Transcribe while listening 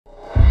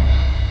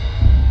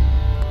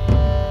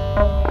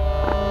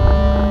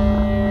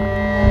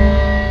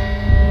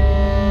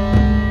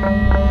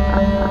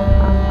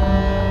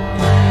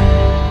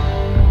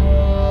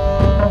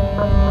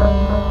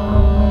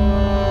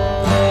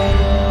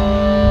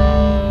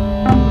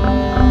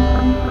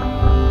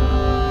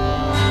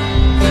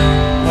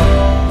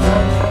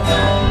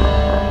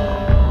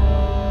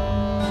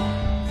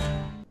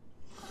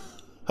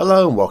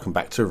welcome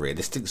back to a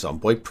Realistic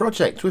Zomboid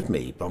project with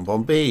me,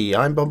 Bonbon-B.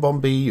 I'm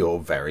Bonbon-B, you're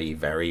very,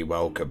 very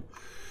welcome.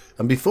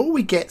 And before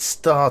we get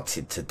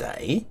started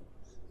today,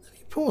 let me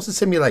pause the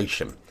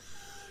simulation.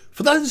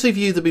 For those of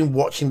you that have been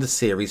watching the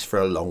series for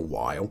a long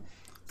while,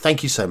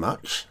 thank you so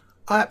much.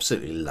 I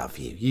absolutely love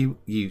you.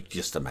 You're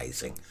just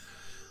amazing.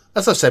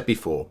 As I've said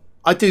before,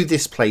 I do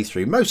this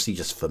playthrough mostly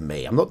just for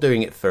me. I'm not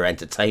doing it for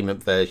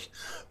entertainment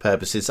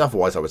purposes,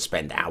 otherwise I would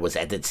spend hours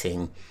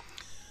editing.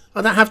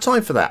 I don't have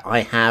time for that.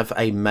 I have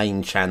a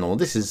main channel.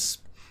 This is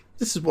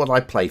what I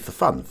play for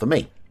fun, for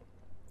me.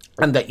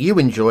 And that you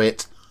enjoy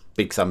it,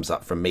 big thumbs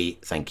up from me.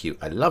 Thank you.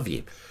 I love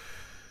you.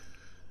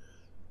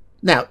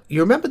 Now, you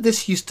remember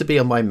this used to be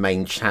on my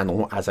main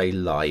channel as a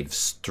live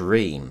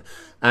stream.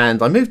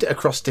 And I moved it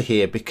across to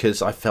here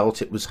because I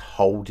felt it was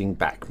holding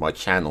back my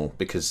channel.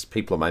 Because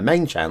people on my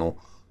main channel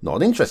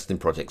not interested in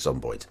Project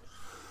Zomboid.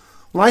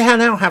 Well, I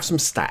now have some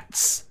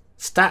stats.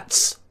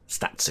 Stats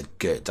are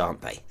good,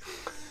 aren't they?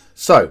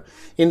 So,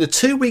 in the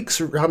 2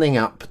 weeks running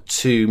up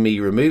to me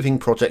removing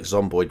Project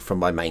Zomboid from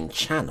my main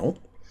channel,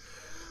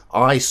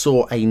 I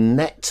saw a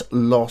net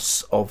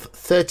loss of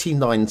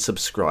 39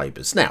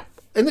 subscribers. Now,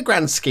 in the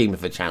grand scheme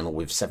of a channel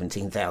with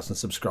 17,000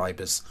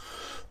 subscribers,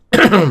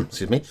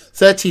 excuse me,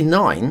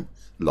 39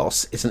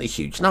 loss isn't a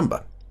huge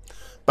number,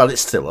 but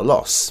it's still a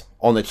loss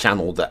on a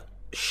channel that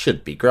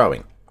should be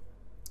growing.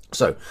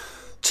 So,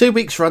 2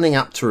 weeks running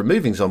up to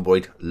removing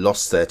Zomboid,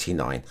 lost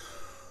 39.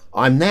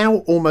 I'm now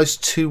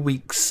almost 2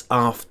 weeks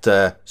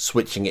after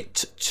switching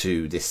it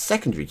to this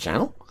secondary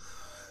channel,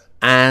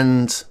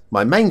 and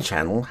my main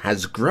channel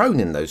has grown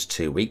in those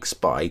 2 weeks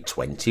by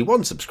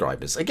 21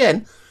 subscribers.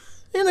 Again,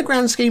 in the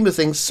grand scheme of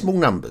things, small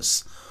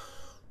numbers.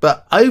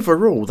 But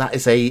overall, that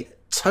is a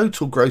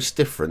total gross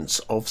difference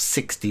of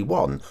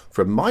 61,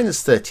 from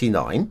minus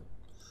 39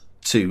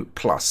 to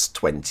plus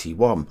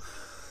 21.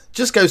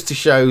 Just goes to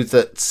show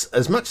that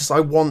as much as I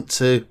want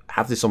to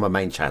have this on my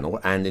main channel,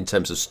 and in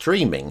terms of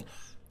streaming,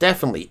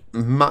 definitely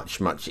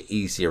much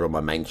easier on my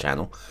main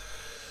channel.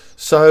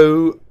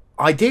 So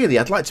ideally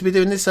I'd like to be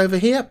doing this over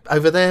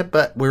there,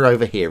 but we're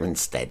over here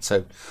instead.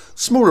 So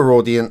smaller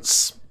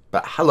audience,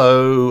 but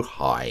hello,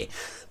 hi.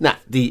 Now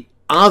the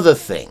other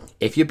thing,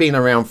 if you've been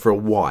around for a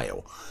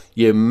while,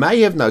 you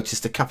may have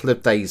noticed a couple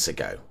of days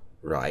ago,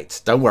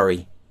 right? Don't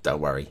worry,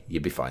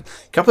 you'll be fine.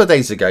 A couple of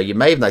days ago, you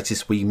may have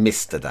noticed we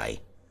missed a day.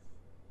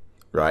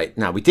 Right,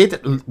 now we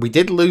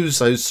did lose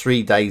those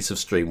 3 days of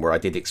stream where I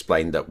did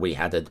explain that we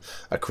had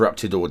a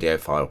corrupted audio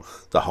file.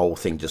 The whole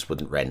thing just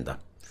wouldn't render.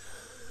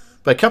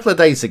 But a couple of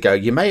days ago,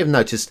 you may have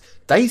noticed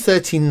day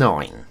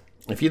 39.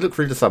 If you look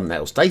through the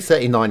thumbnails, day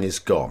 39 is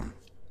gone.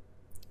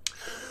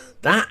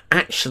 That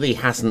actually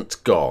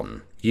hasn't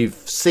gone. You've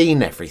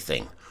seen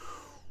everything.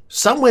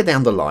 Somewhere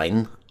down the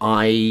line,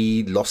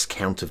 I lost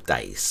count of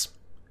days.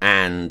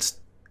 And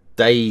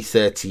day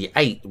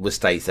 38 was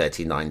day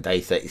 39, day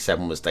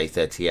 37 was day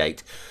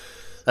 38.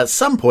 At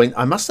some point,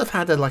 I must have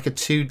had like a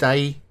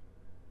 2-day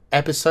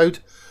episode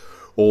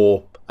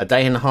or a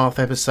day and a half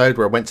episode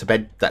where I went to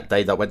bed that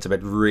day that I went to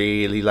bed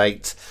really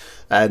late.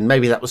 And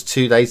maybe that was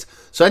 2 days.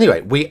 So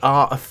anyway, we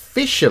are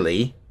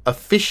officially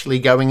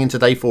going into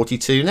day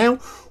 42 now,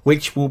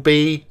 which will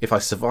be, if I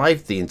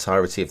survive the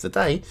entirety of the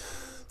day,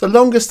 the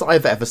longest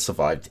I've ever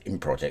survived in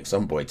Project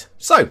Zomboid.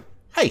 So,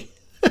 hey,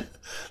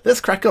 let's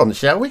crack on,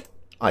 shall we?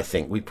 I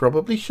think we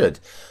probably should.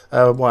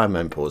 Why am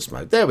I in pause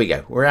mode? There we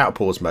go. We're out of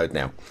pause mode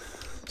now.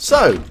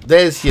 So,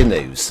 there's your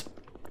news.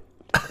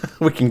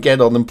 We can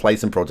get on and play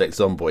some Project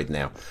Zomboid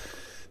now.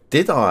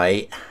 Did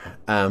I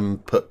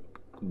put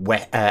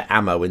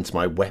ammo into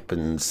my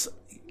weapons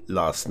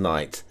last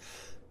night?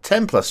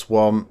 10 plus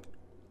 1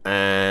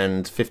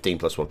 and 15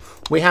 plus 1.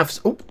 We have...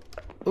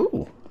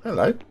 Oh,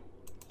 hello.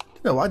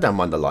 No, I don't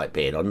mind the light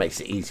being on. It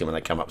makes it easier when I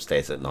come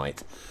upstairs at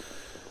night.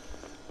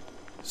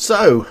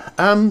 So,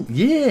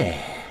 yeah,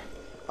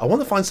 I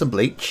want to find some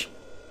bleach.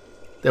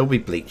 There'll be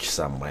bleach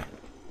somewhere.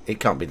 It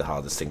can't be the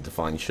hardest thing to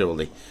find,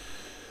 surely.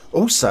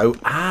 Also,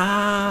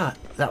 that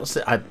was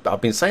it. I've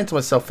been saying to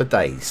myself for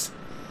days,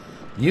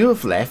 you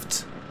have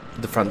left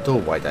the front door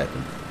wide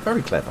open.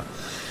 Very clever.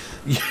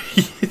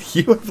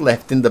 You have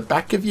left in the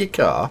back of your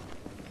car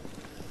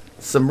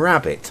some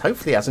rabbit.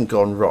 Hopefully it hasn't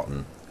gone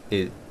rotten.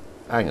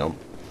 Hang on.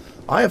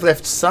 I have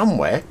left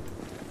somewhere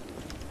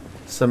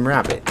some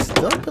rabbits.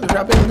 Did I put the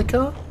rabbit in the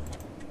car?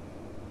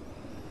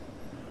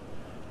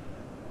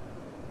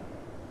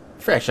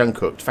 Fresh,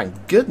 uncooked.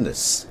 Thank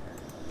goodness.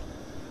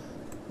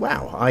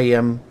 Wow,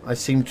 I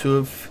seem to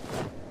have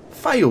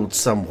failed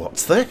somewhat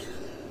there.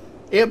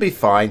 It'll be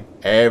fine.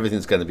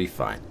 Everything's going to be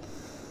fine.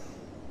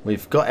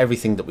 We've got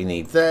everything that we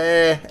need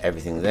there.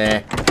 Everything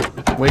there.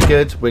 We're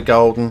good. We're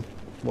golden.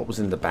 What was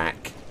in the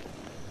back?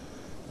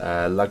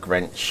 Lug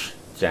wrench,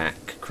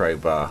 jack,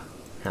 crowbar.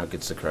 How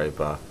good's the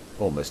crowbar?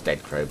 Almost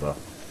dead crowbar.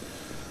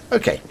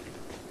 Okay.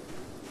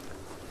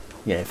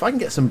 Yeah, if I can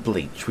get some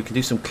bleach, we can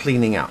do some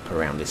cleaning up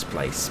around this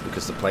place,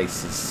 because the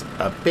place is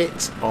a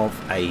bit of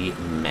a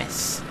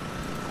mess.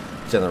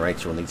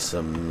 Generator will need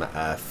some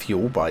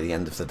fuel by the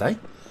end of the day.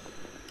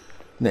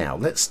 Now,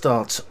 let's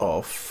start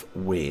off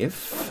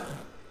with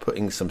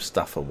putting some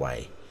stuff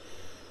away.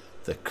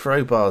 The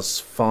crowbar's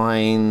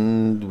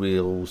fine.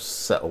 We'll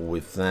settle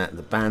with that.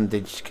 The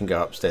bandage can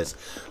go upstairs.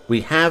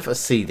 We have a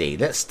CD.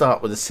 Let's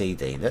start with a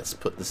CD. Let's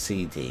put the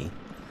CD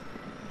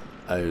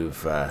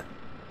over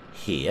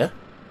here.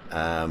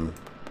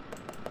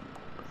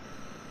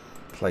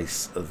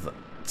 Place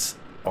that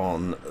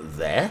on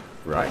there.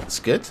 Right, it's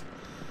good.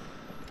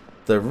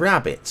 The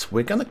rabbit.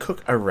 We're going to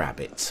cook a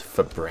rabbit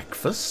for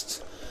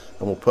breakfast.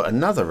 And we'll put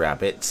another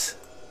rabbit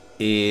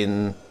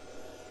in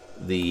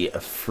the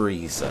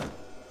freezer.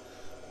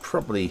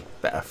 Probably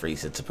better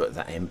freezer to put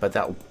that in, but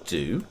that'll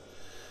do.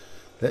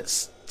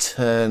 Let's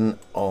turn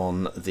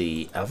on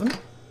the oven.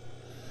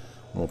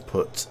 We'll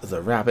put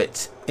the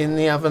rabbit in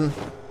the oven.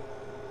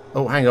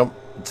 Oh, hang on.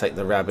 Take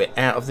the rabbit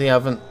out of the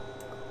oven.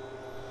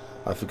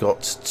 I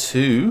forgot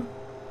to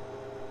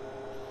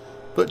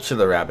butcher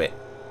the rabbit.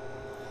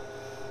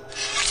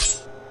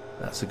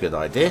 That's a good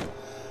idea.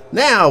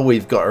 Now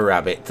we've got a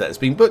rabbit that's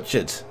been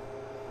butchered,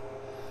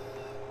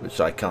 which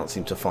I can't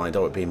seem to find.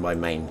 Oh, it'll be in my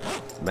main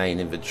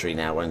inventory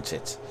now, won't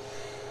it?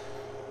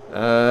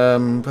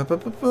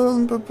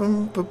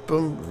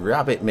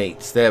 Rabbit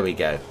meat. There we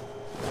go.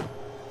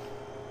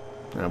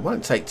 Now, it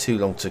won't take too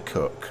long to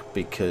cook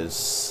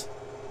because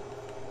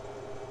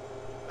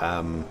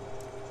it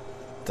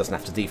doesn't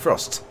have to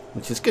defrost,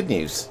 which is good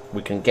news.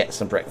 We can get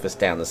some breakfast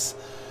down this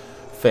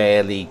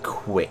fairly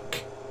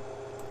quick.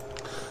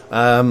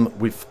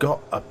 We've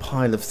got a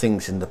pile of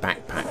things in the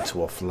backpack to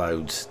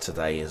offload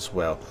today as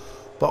well.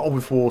 Bottle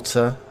with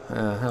water.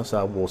 How's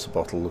our water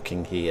bottle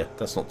looking here?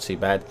 That's not too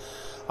bad.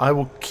 I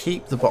will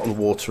keep the bottle of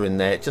water in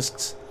there.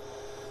 Just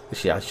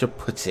actually, I should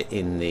put it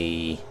in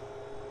the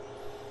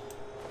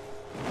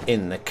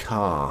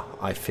car.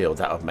 I feel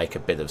that would make a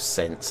bit of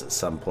sense at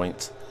some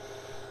point.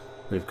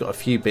 We've got a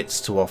few bits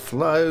to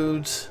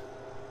offload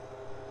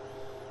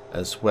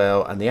as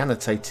well, and the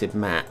annotated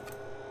map.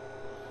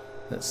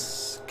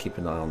 Let's keep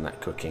an eye on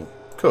that cooking.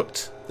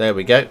 Cooked. There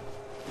we go.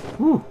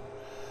 Woo.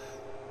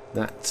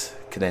 That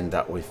can end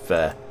up with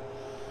a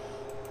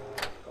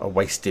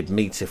wasted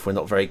meat if we're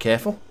not very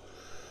careful.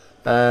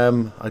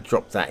 I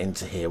dropped that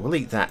into here. We'll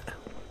eat that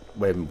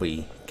when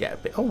we get a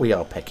bit. Oh, we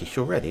are peckish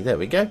already. There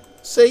we go.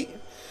 See?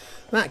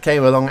 That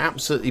came along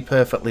absolutely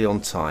perfectly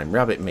on time.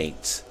 Rabbit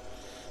meat.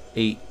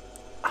 Eat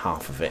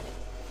half of it.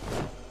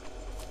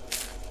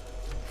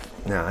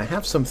 Now, I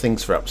have some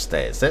things for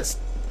upstairs.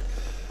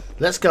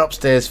 Let's go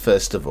upstairs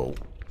first of all.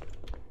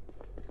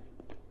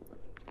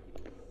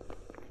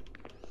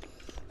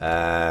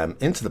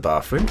 Into the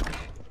bathroom,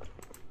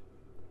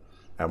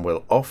 and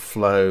we'll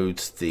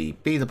offload the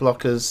beta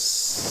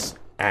blockers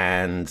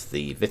and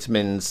the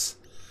vitamins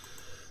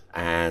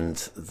and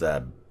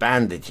the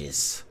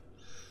bandages.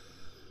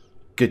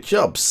 Good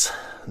jobs.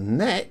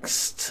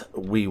 Next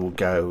we will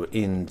go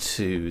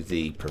into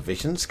the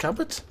provisions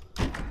cupboard.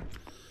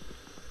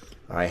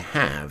 I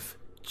have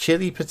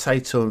chili,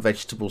 potato and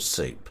vegetable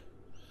soup.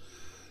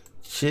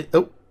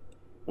 Oh,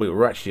 we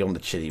were actually on the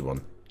chili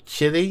one.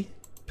 Chili,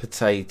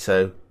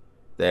 potato,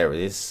 there it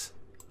is.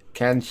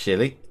 Canned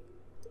chili.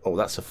 Oh,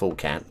 that's a full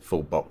can,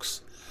 full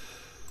box.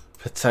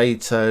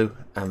 Potato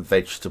and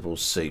vegetable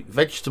soup.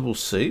 Vegetable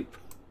soup.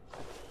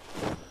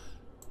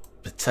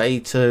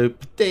 Potato.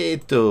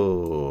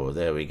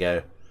 There we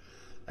go.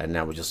 And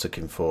now we're just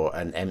looking for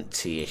an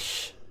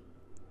empty-ish.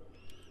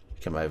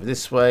 Come over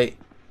this way.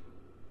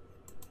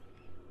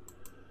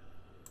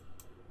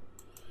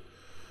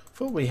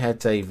 Thought we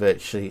had a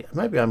virtually...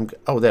 Maybe I'm...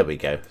 Oh, there we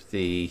go.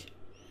 The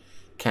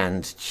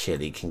canned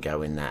chili can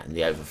go in that, and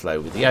the overflow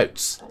with the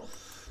oats.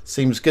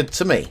 Seems good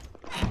to me.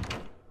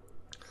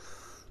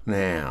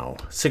 Now,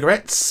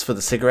 cigarettes for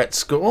the cigarette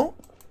score.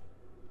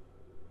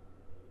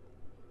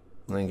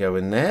 Then go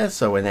in there.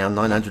 So we're now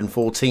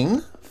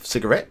 914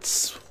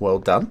 cigarettes. Well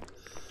done.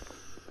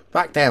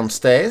 Back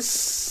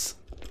downstairs.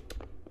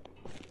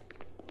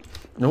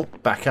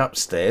 Nope, back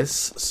upstairs.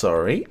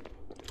 Sorry.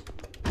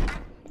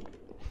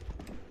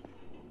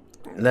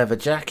 Leather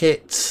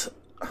jacket.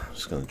 I'm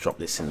just going to drop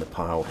this in the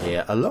pile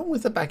here, along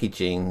with the baggy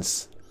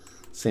jeans.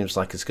 Seems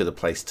like as good a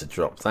place to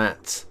drop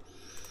that.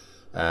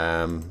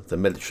 The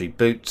military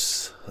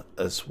boots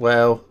as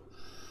well.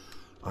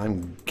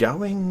 I'm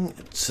going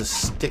to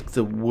stick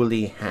the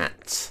woolly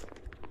hat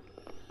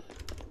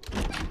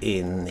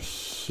in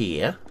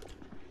here.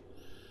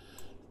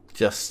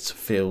 Just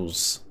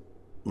feels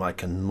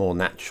like a more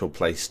natural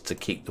place to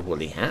keep the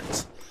woolly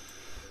hat,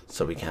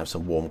 so we can have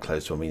some warm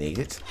clothes when we need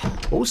it.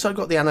 Also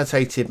got the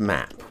annotated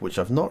map, which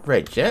I've not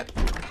read yet.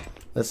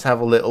 Let's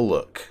have a little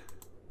look.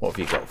 What have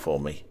you got for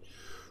me?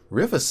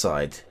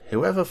 Riverside.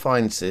 Whoever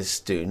finds this,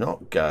 do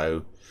not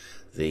go.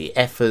 The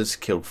effers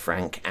killed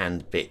Frank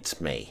and bit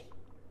me.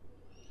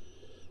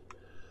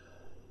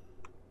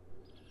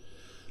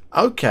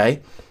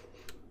 Okay.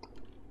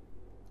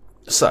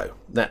 So,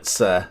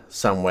 that's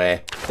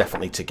somewhere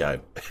definitely to go.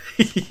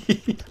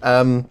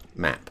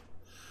 Map.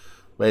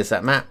 Where's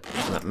that map?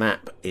 That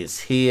map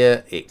is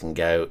here. It can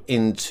go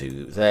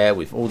into there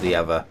with all the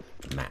other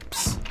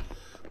maps.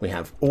 We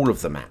have all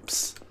of the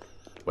maps.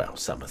 Well,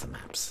 some of the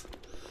maps.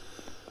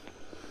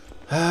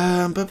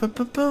 Back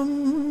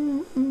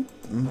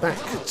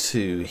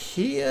to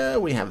here,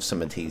 we have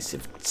some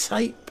adhesive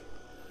tape.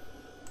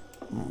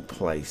 We'll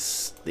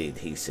place the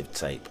adhesive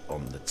tape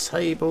on the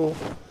table.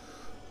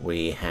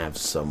 We have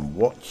some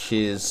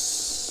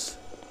watches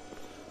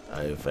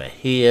over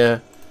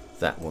here.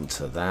 That one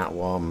to that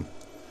one.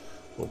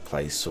 We'll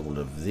place all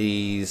of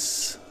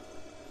these.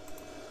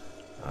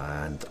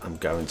 And I'm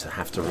going to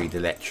have to read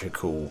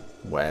electrical,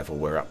 whatever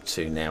we're up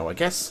to now, I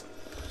guess.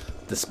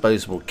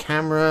 Disposable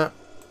camera.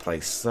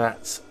 Place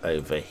that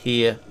over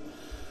here.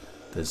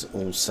 There's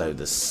also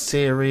the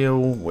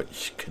cereal,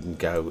 which can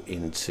go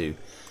into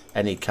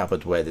any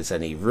cupboard where there's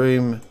any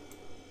room.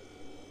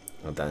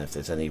 I don't know if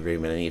there's any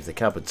room in any of the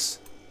cupboards.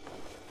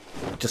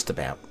 Just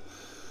about.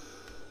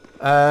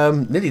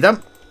 Nearly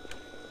done.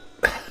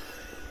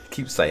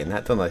 Keep saying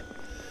that, don't I?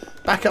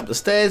 Back up the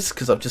stairs,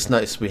 because I've just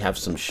noticed we have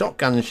some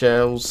shotgun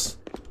shells,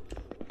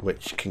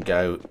 which can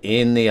go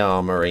in the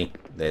armory.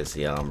 There's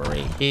the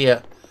armory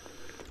here.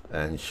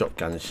 And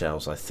shotgun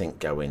shells, I think,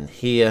 go in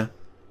here.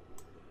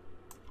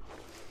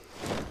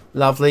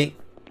 Lovely.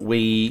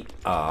 We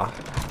are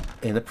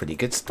in a pretty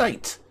good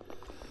state.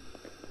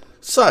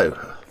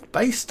 So,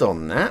 based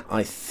on that,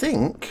 I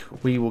think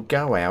we will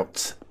go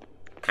out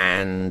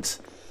and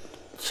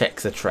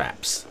check the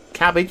traps.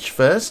 Cabbage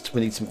first.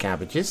 We need some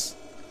cabbages.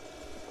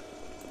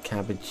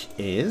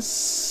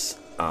 Cabbages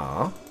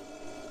are...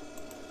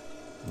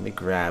 Let me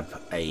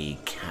grab a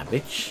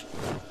cabbage.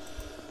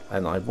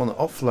 And I want to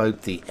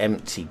offload the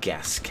empty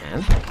gas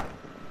can.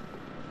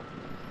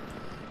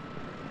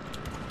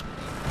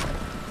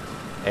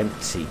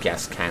 Empty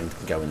gas can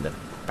go in the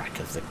back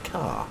of the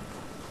car.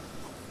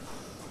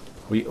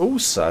 We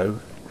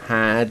also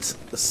had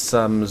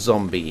some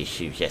zombie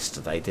issues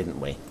yesterday, didn't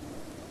we?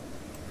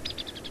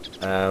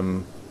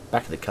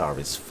 Back of the car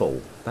is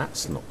full.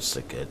 That's not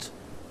so good.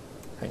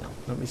 Hang on,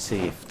 let me see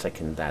if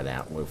taking that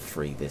out will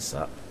free this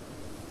up.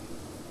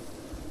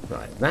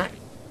 Right,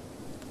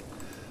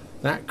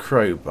 that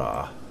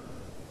crowbar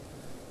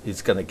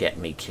is going to get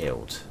me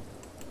killed.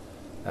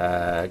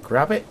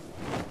 Grab it.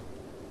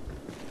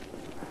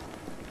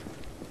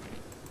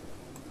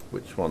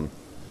 Which one?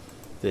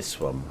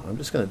 This one. I'm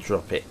just going to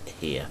drop it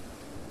here.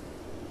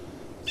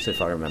 See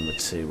if I remember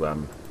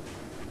to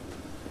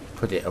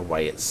put it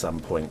away at some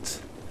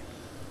point.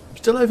 I'm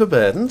still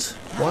overburdened.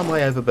 Why am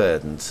I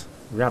overburdened?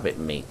 Rabbit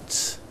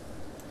meat.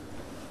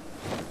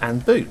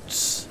 And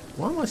boots.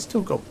 Why have I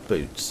still got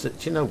boots? Do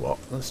you know what?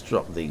 Let's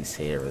drop these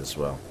here as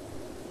well.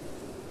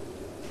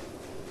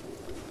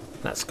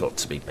 That's got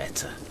to be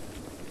better.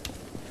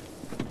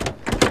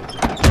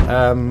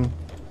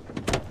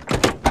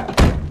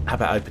 How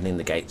about opening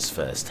the gates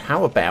first?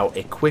 How about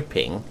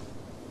equipping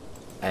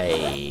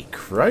a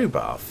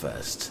crowbar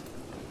first?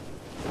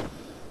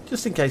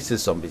 Just in case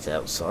there's zombies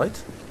outside.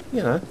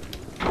 You know.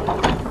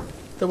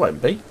 There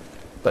won't be.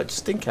 But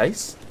just in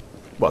case.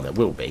 Well, there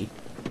will be.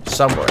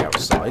 Somewhere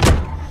outside.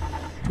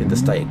 In the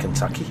state of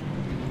Kentucky.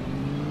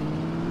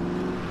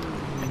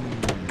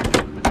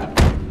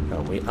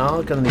 Well, we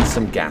are going to need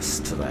some gas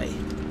today.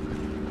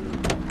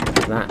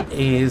 That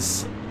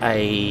is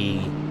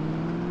a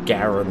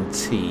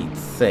guaranteed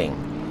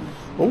thing.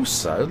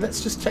 Also,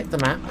 let's just check the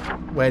map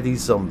where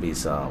these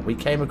zombies are. We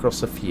came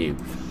across a few.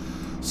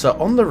 So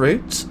on the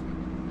route,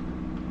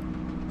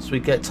 so we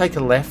take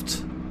a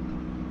left,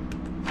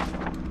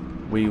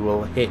 we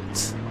will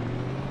hit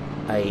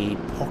a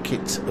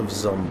pocket of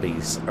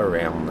zombies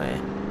around there.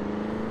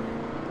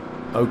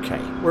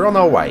 Okay, we're on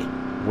our way.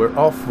 We're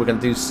off. We're going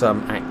to do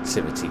some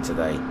activity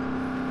today.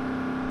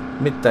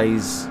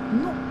 Midday's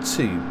not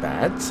too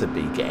bad to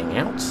be getting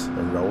out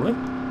and rolling.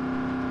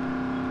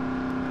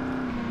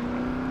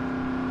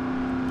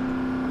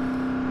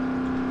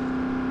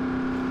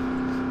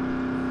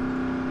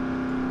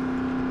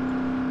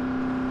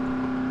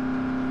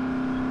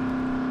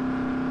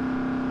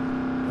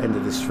 End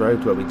of this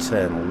road where we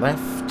turn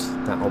left.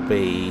 That'll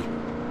be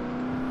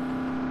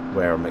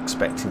where I'm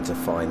expecting to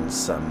find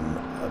some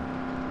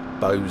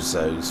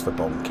bozos for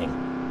bonking.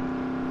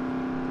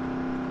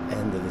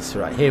 End of this,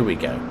 right, here we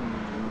go.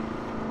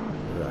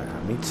 Right,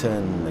 let me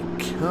turn the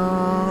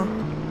car.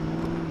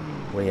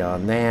 We are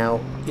now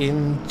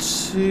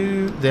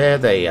into... There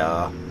they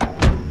are.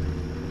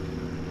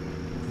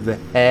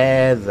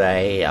 There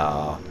they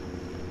are.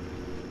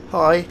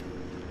 Hi,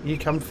 you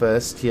come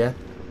first, yeah?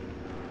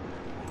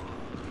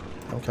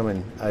 I'm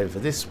coming over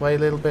this way a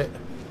little bit.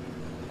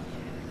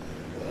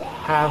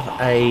 Have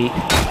a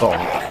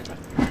bonk.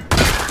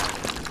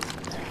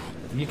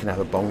 You can have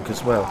a bonk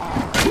as well.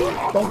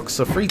 Bonks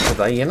are free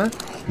today, you know.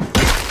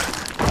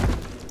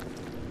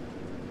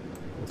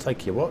 We'll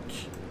take your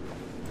watch.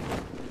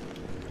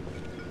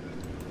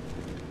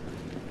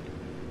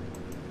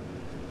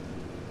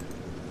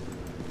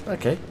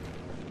 Okay.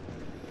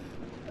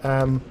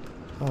 I'll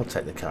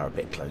take the car a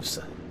bit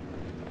closer.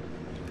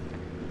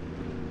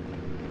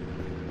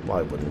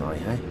 Why wouldn't I,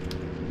 hey?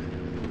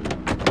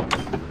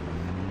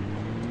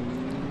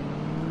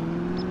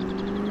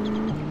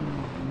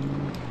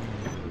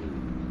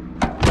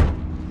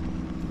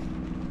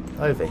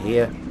 Over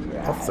here,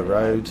 off the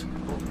road.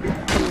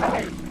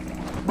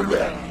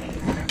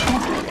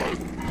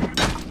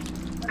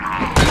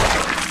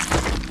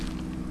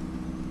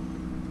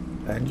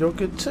 And you're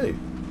good too.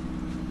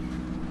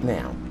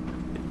 Now,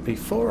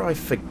 before I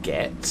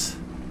forget,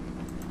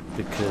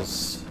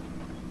 because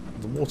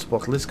the water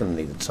bottle is going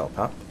to need a top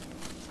up.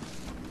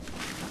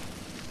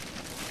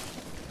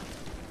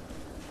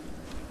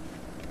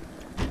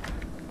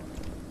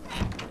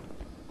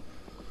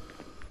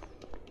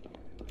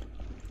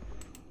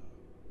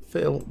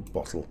 Fill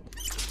bottle.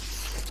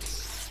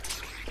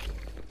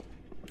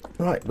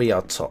 Right, we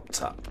are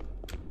topped up.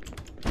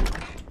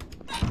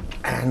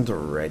 And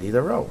ready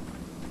to roll.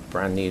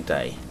 Brand new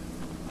day.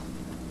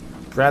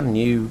 Brand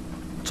new,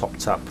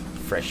 topped up,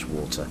 fresh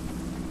water.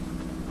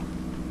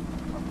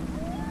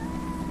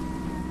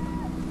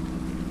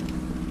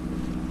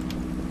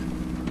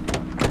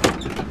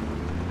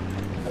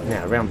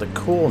 Now, around the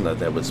corner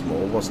there was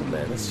more, wasn't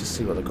there? Let's just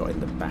see what I got in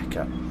the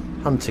backup.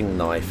 Hunting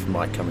knife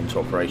might come into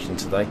operation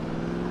today,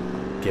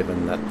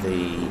 given that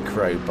the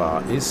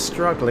crowbar is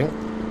struggling.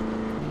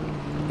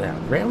 Now,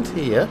 round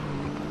here,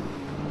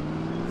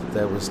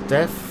 there was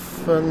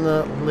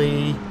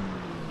definitely...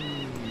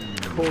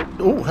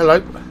 Oh,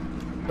 hello.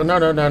 Oh, no,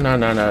 no, no, no,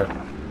 no, no.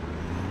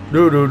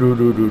 No, no, no,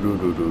 no, no, no,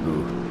 no,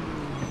 no.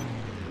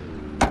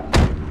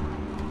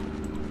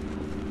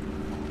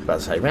 But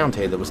to say, round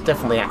here, there was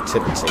definitely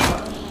activity.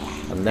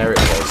 And there it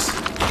was.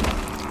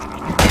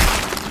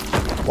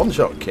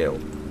 One-shot kill.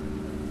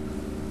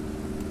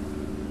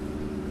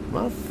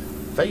 My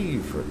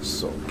favourite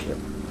sort of kill.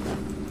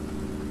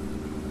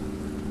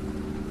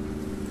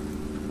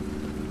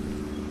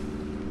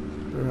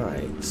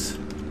 Right.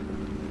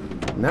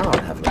 Now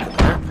I'll have a look at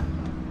the map.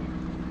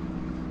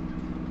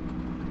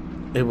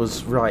 It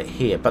was right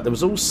here, but there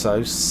was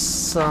also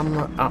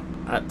some up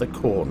at the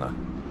corner.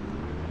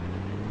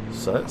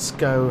 So let's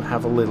go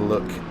have a little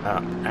look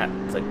up at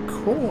the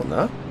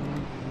corner.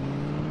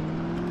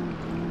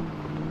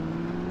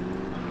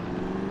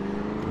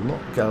 I'm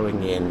not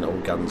going in all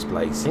guns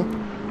blazing.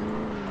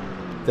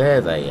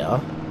 There they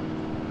are.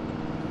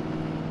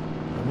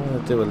 I'm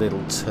going to do a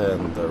little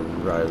turn the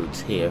road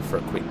here for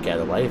a quick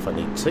getaway if I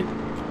need to.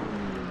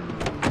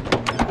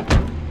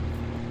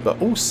 But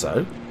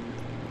also,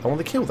 I want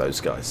to kill those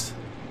guys.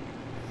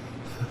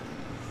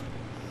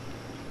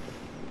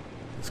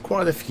 There's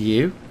quite a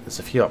few. There's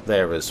a few up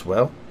there as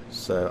well.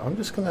 So I'm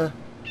just going to...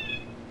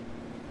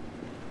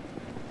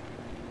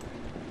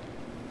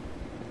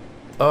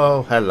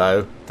 Oh,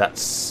 hello.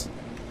 That's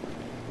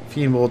a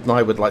few more than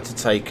I would like to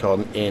take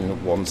on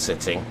in one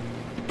sitting.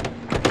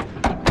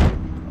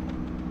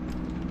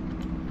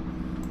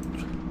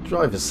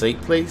 Driver's seat,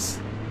 please.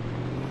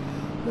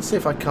 Let's see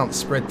if I can't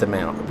spread them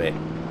out a bit.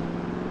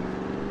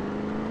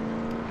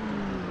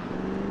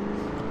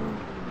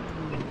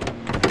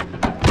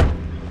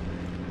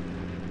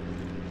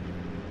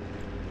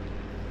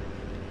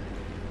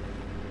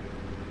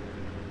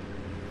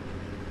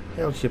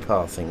 How's your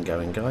pathing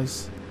going,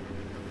 guys?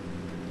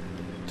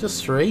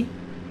 Just 3?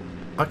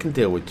 I can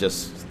deal with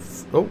just...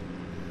 Oh!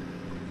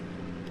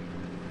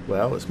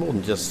 Well, it's more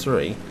than just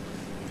 3.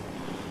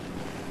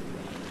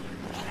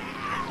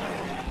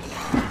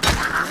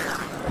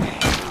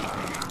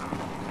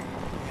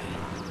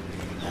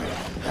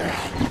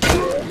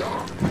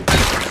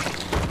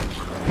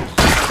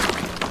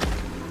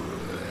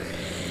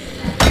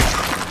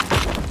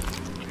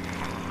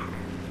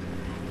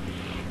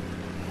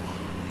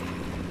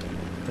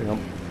 Hang on.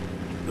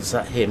 Is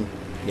that him?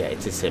 Yeah,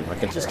 it is him. I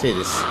can just hear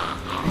this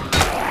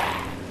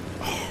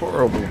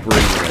horrible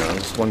breathing. I'm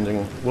just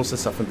wondering, was there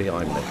something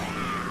behind me?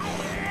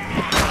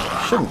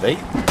 Shouldn't be.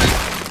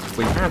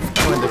 We have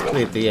kind of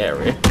cleared the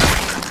area.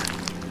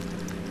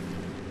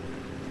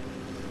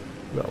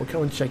 Well, we'll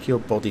go and check your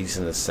bodies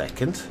in a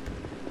second.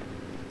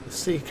 Let's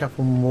see a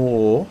couple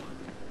more.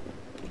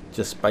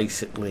 Just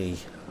basically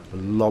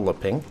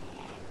lolloping.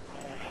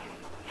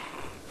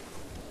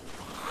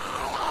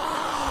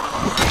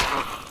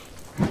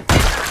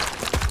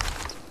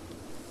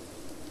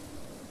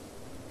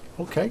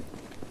 Okay.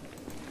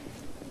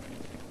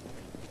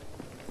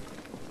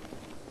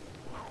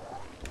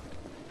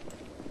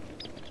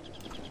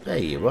 There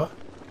you are.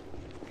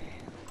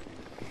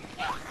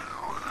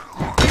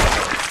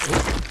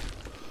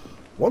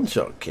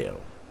 One-shot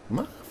kill.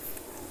 My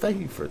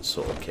favourite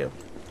sort of kill.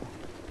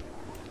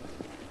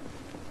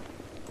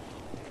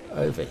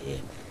 Over here.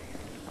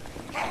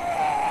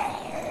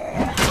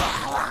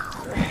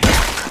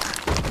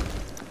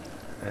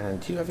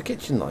 And you have a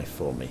kitchen knife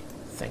for me.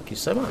 Thank you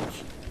so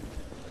much.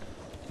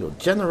 Your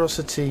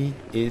generosity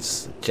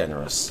is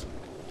generous.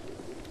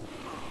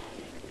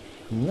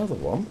 Another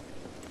one.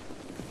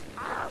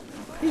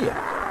 Here.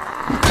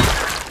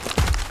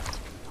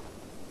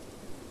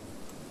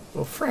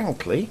 Well,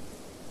 frankly,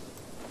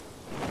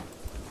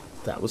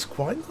 that was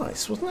quite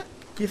nice, wasn't it?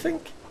 Do you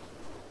think?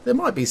 There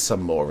might be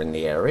some more in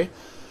the area,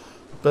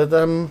 but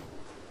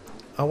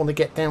I want to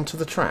get down to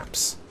the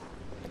traps.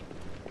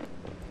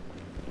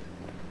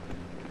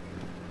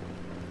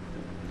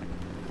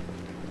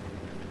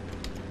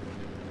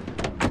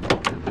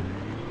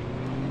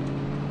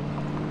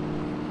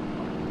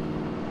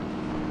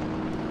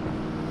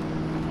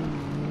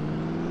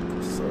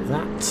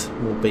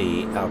 that will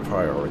be our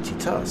priority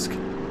task.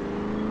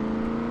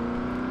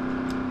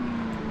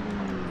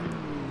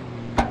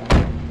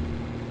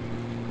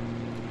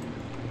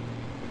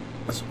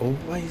 There's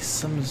always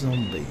some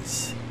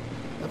zombies.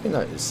 Let me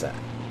notice that.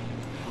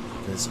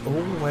 There's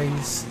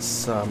always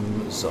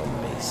some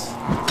zombies.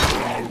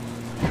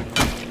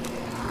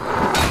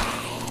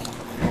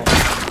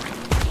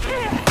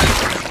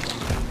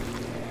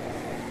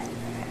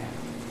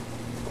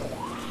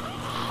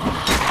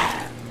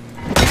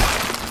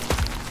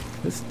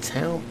 This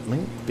town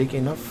ain't big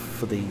enough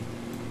for the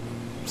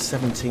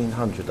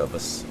 1,700 of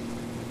us.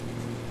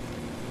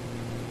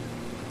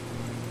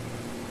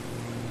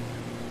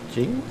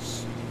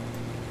 Jeans?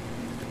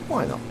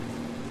 Why not?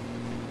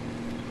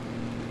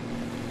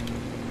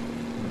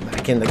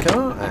 Back in the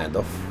car and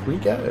off we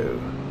go.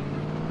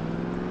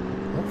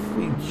 Off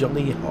we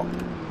jolly hop.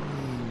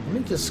 Let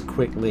me just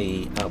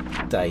quickly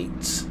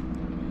update.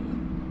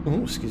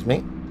 Oh, excuse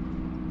me.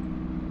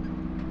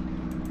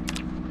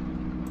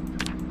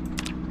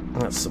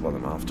 That's the one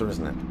I'm after,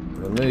 isn't it?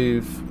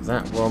 Remove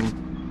that one.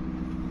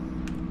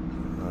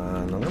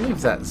 And I'm going to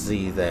leave that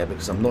Z there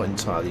because I'm not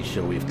entirely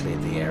sure we've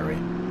cleared the area.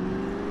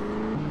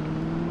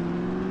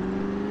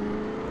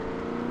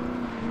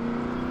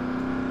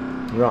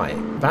 Right,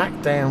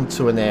 back down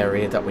to an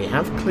area that we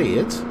have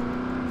cleared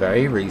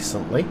very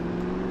recently.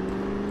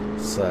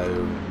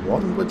 So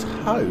one would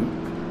hope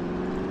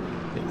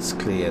it's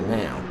clear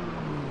now.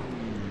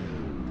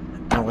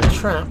 Our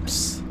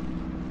traps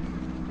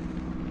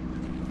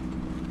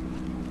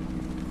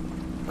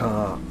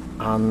are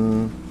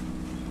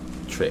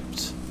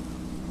untripped,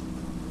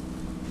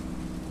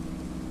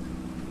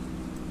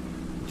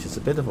 which is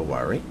a bit of a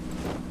worry.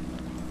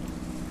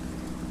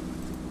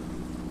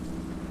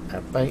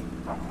 Add bait.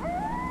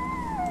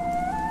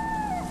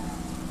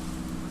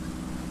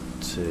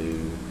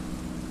 2,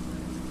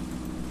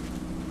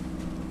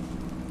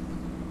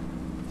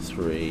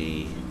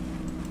 3,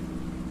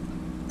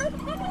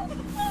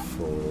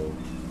 4.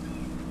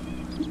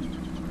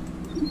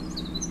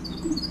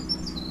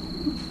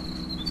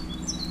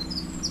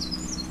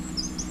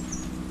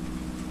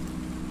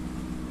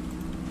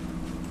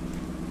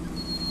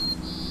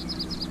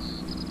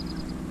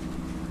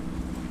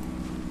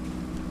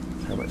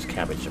 How much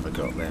cabbage have I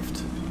got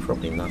left?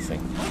 Probably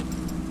nothing.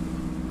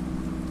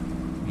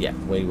 Yeah,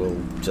 we will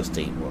just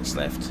eat what's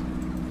left.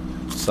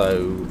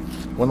 So,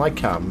 when I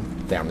come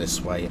down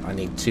this way, I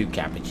need 2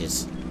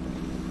 cabbages.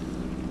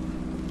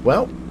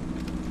 Well,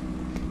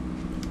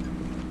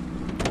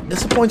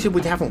 disappointed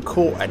we haven't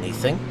caught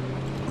anything,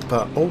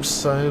 but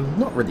also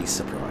not really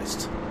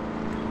surprised.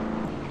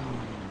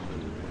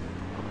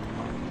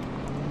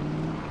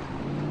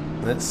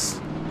 Let's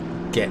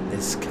get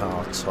this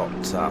car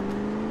topped up.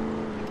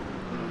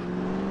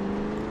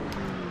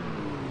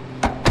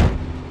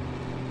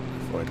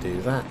 Before I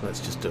do that, let's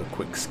just do a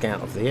quick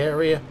scout of the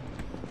area.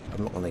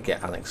 I'm not going to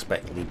get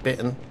unexpectedly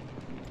bitten.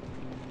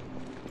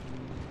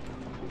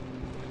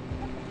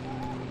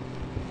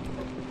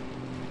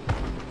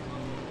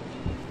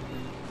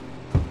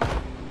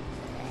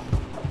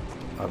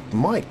 I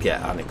might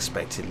get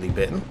unexpectedly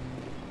bitten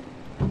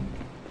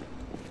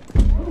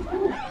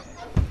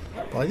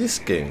by this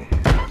goon.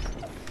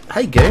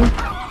 Hey goon!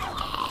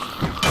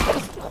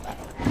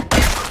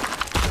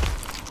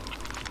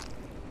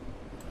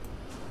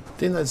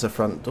 Didn't know there's a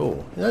front door.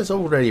 You know, there's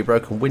already a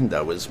broken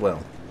window as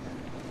well.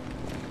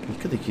 You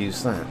could have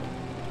used that.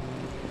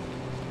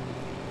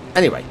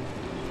 Anyway,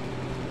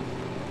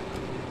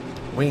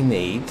 we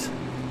need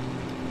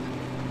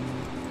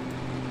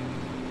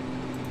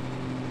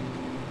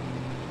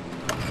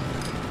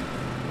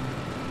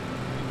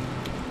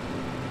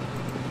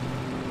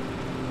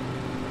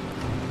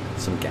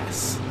some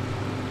gas.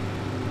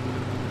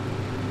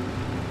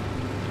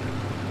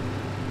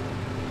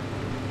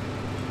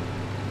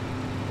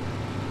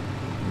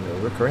 We'll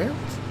look around.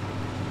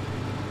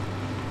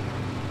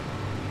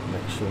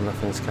 Make sure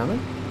nothing's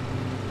coming.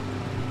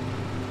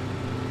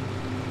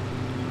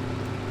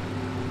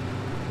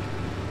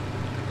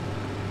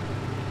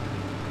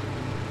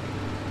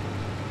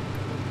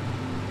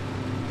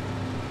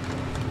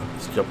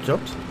 It's jobbed. Go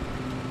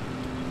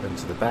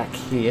to the back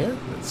here.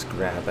 Let's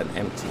grab an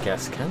empty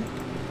gas can.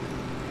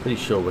 Pretty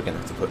sure we're going to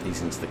have to put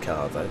these into the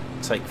car though.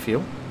 Take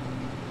fuel.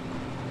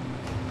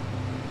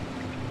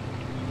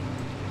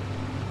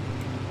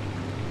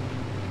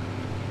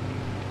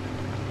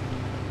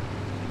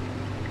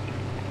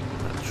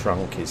 That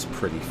trunk is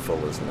pretty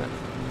full, isn't it?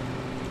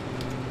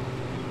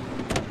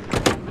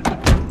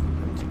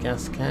 Empty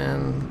gas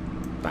can.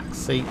 Back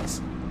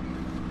seats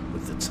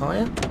with the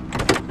tyre.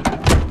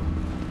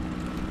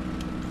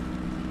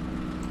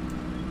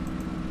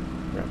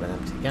 Grab an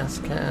empty gas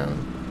can.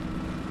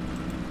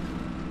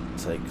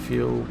 Take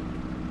fuel.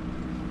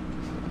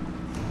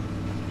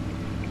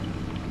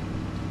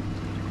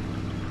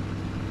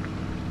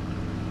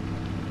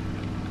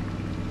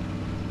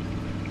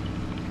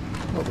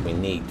 Not that we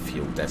need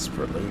fuel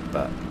desperately,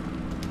 but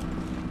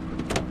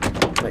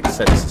it makes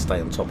sense to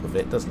stay on top of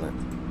it, doesn't it?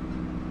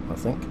 I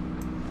think.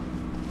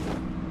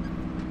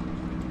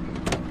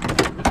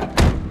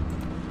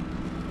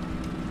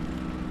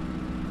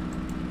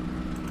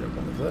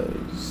 one of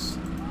those.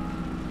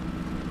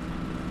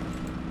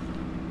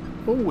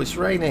 Oh, it's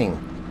raining.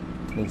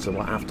 Means I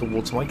might have to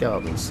water my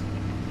gardens.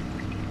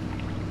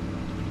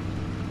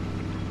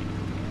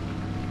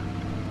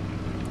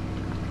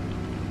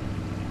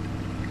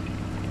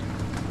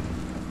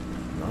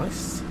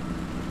 Nice.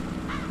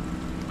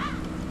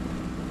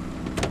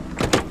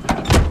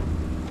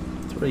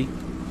 3.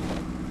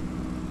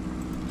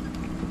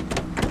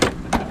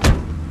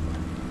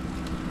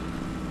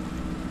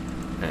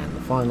 And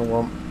the final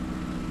one.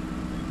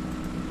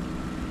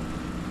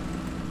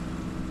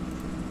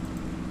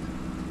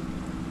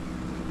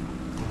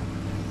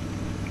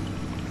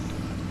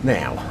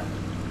 Now,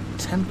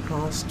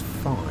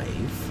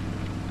 5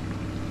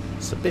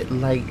 It's a bit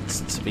late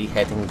to be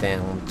heading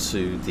down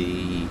to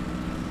the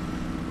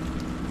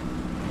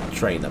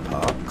trainer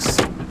parks,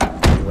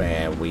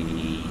 where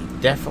we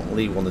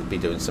definitely want to be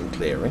doing some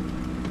clearing.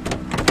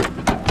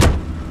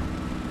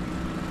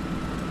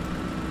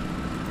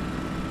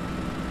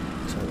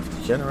 Turn off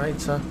the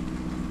generator.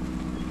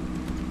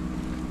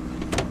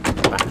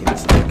 Back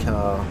into the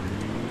car.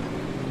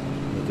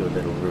 We do a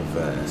little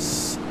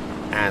reverse.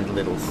 And a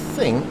little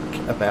think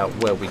about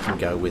where we can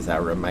go with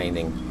our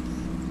remaining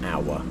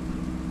hour.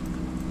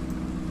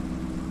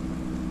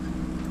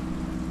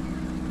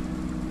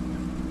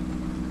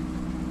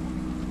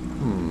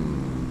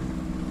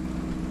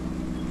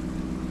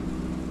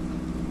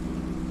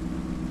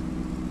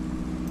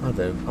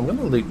 I'm going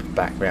to loop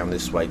back round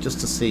this way just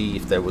to see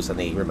if there was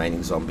any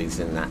remaining zombies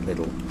in that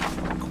little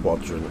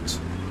quadrant.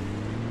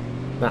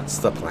 That's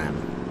the plan.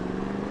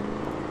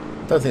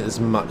 Don't think there's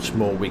much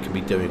more we can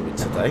be doing with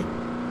today.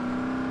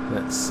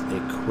 Let's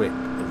equip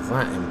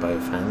that in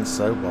both hands,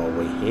 so while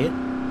we're here.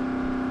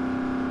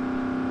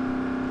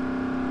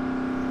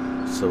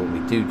 So when we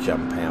do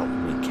jump out,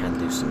 we can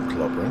do some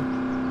clobbering.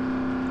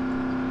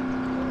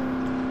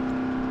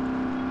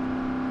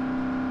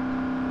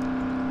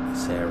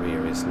 This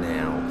area is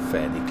now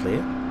fairly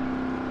clear.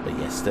 But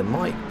yes, there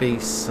might be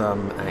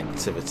some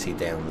activity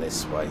down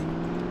this way.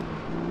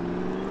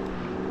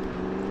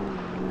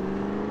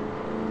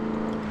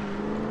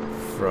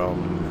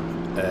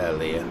 From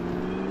earlier.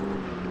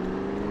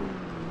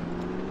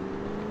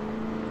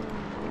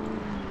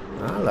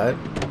 Hello.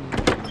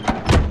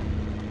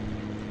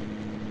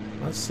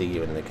 I see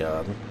you in the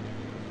garden.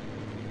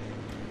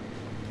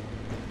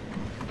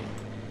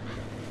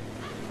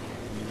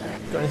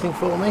 Got anything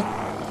for me?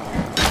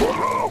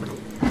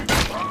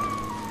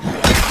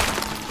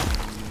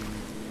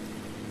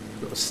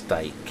 Got a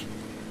steak.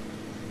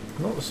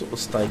 Not the sort of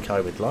steak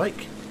I would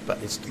like,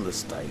 but it's still a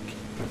steak.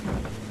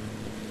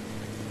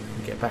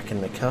 Get back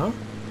in the car.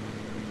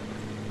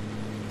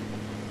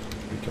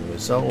 We can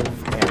resolve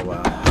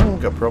our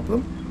hunger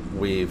problem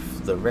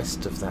with the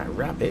rest of that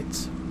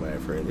rabbit,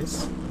 wherever it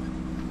is.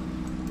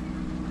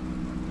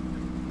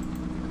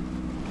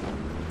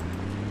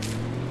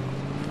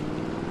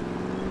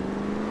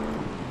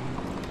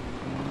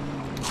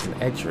 An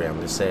edge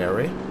around this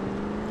area.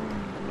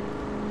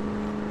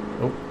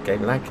 Oh,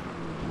 game lag.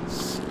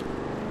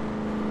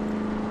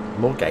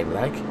 More game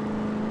lag.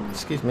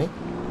 Excuse me.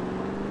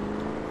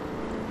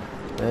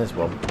 There's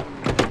one.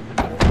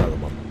 There's another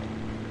one.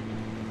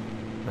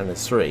 And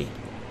there's 3.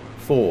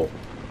 4.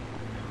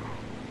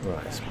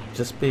 Right, so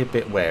just be a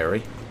bit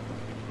wary.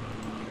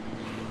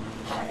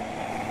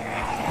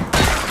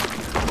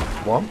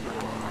 1.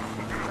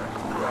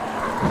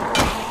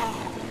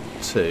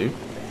 2.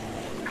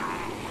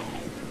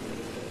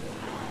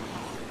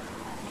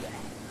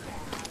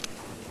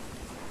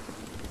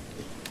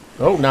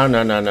 Oh, no.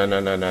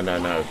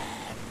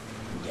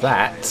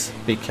 That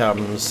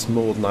becomes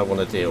more than I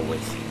want to deal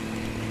with.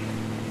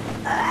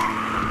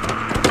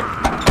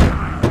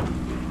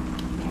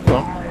 Come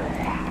on.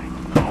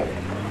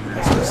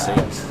 Let's just see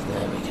it.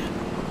 There we go.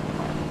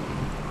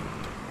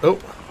 Oh.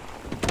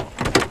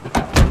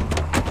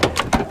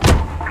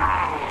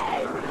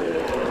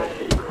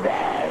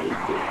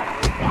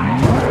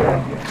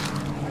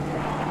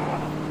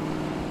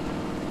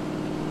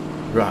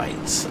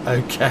 Right,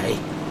 okay.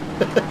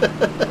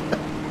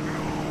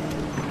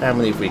 How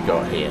many have we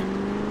got here?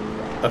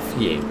 A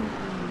few.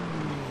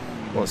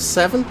 What,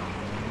 7?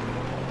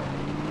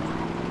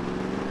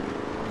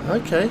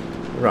 Okay,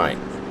 right.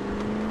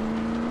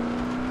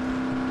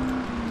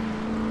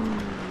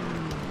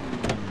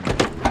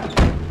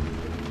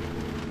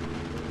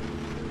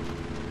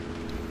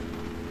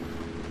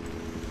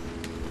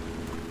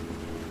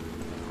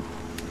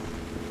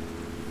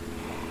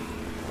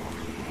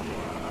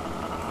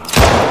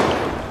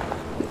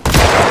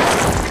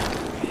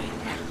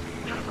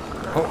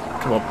 Oh,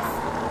 come on.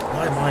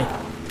 Why am I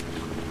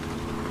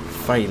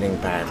failing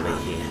badly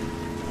here?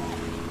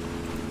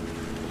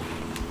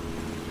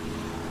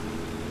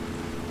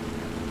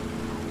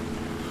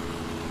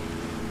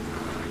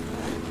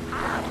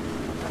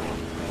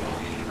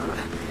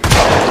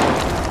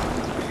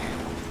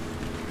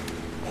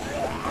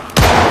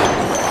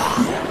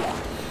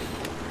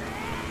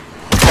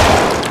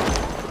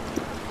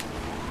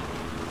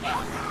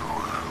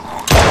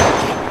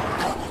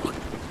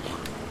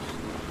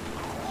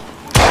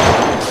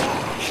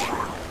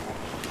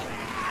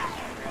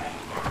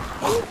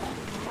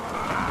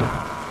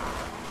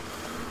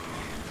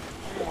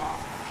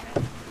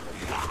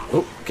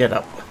 get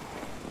up.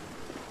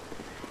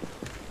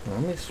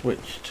 Let me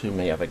switch to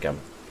my other gun.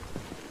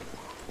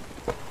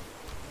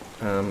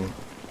 Let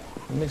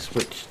me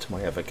switch to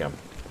my other gun.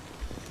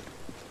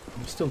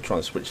 I'm still trying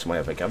to switch to my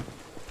other gun.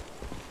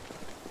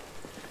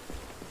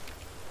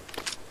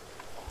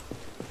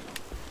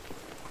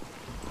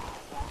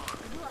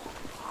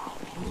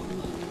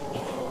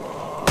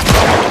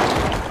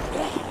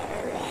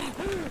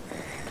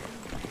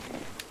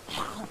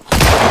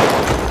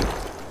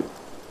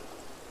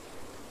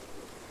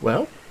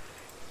 Well,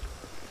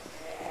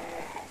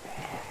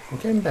 I'm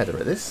getting better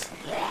at this.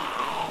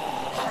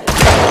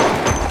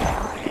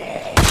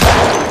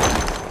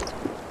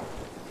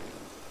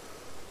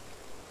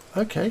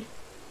 Okay.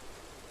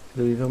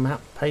 Louisville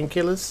map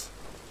painkillers.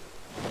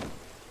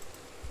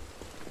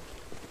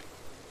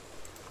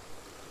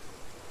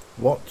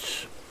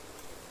 Watch.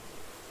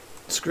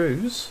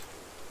 Screws.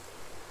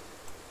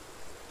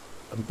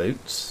 And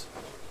boots.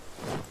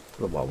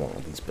 Well, I want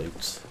all these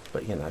boots,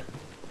 but you know.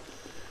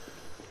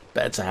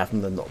 Better to have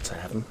them than not to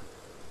have them.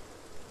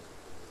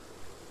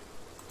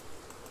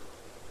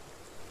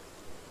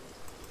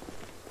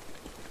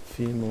 A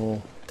few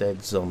more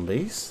dead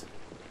zombies.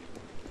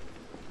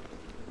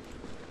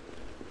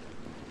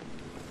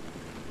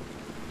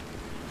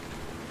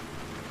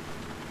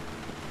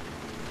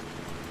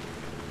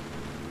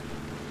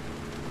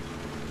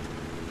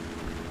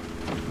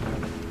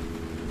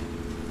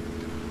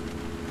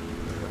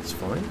 That's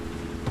fine.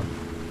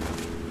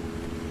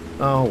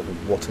 Oh,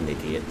 what an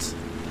idiot.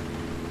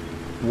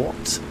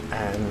 What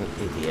an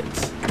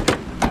idiot.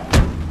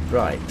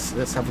 Right,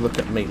 let's have a look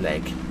at my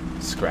leg.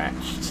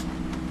 Scratched.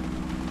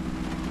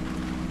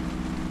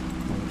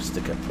 I'll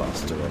stick a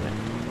plaster on it.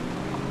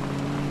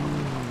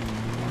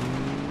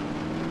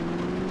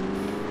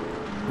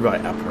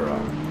 Right, upper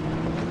arm.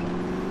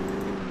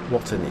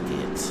 What an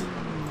idiot.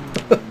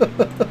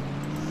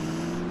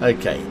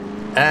 Okay,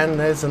 and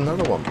there's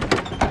another one.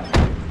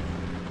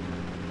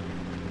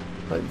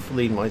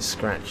 Hopefully my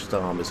scratched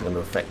arm isn't going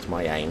to affect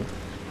my aim.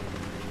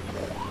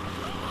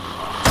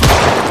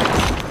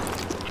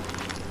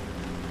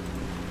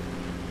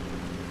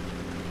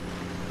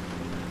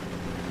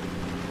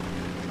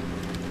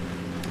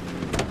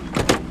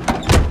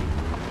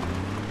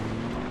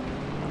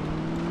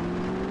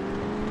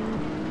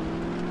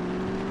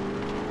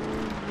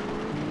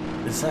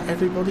 Is that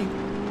everybody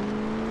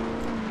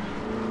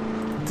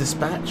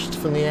dispatched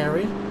from the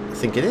area? I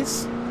think it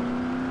is. I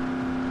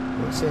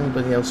don't see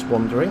anybody else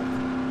wandering.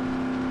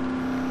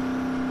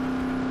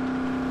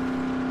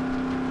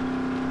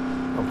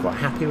 I'm quite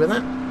happy with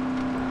that.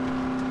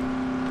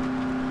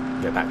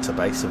 Go back to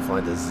base and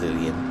find a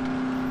zillion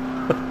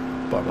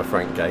by my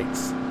front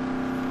gates.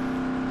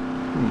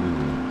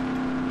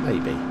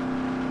 Maybe.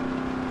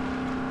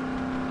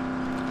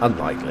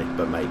 Unlikely,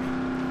 but maybe.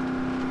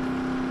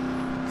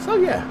 So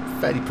yeah,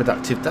 fairly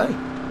productive day.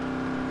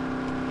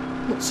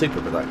 Not super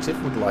productive,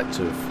 would like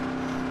to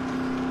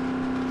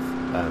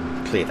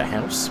have cleared a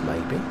house,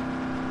 maybe.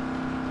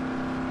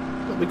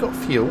 But we got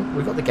fuel,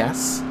 we got the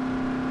gas.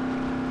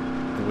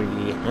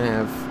 We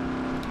have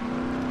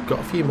got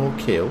a few more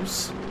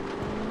kills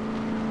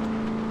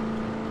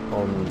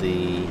on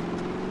the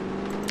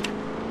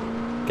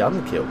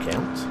gun kill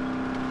count,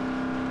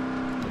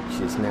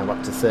 which is now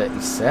up to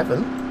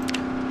 37.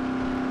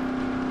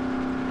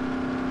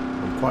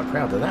 I'm quite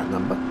proud of that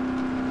number.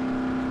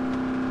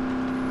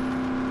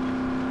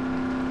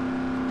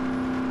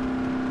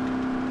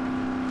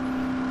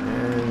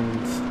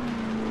 And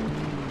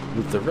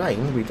with the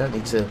rain, we don't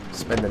need to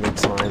spend any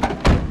time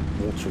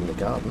watering the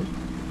garden.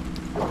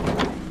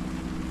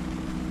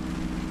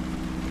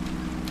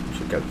 We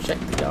should go check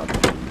the garden,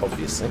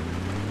 obviously.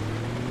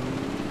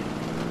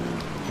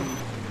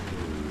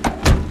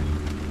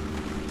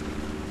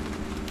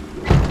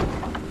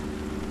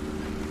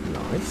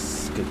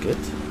 Nice, good.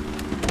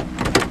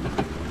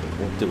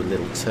 We'll do a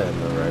little turn of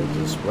the road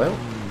as well.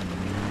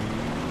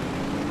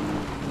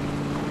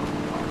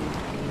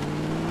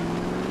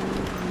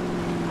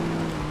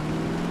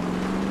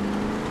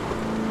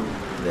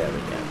 There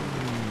we go.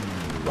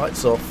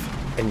 Lights off,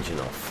 engine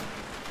off.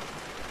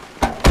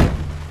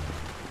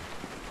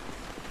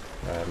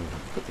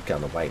 Put the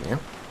gun away now.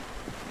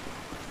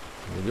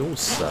 We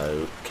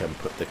also can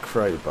put the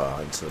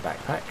crowbar into the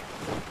backpack.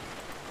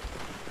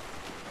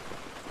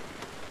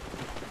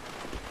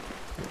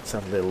 Let's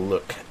have a little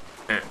look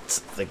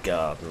at the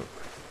garden.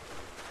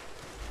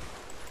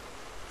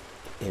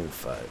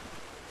 Info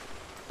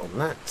on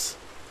that.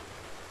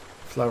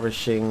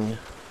 Flourishing.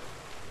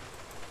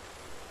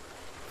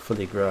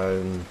 Fully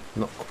grown.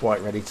 Not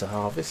quite ready to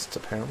harvest,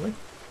 apparently.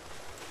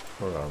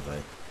 Or are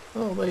they?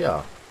 Oh, they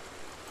are.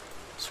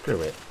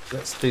 Screw it.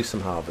 Let's do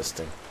some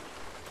harvesting.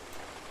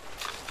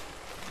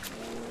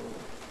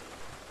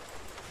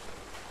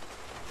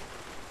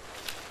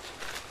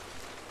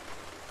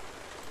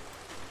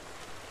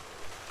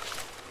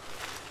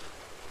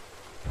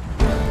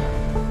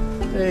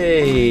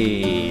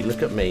 Hey,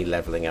 look at me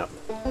leveling up.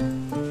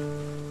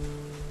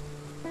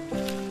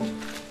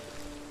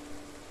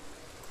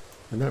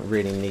 I don't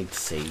really need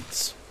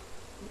seeds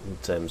in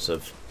terms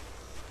of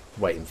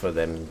waiting for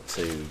them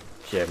to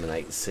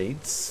germinate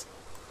seeds.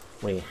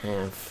 We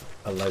have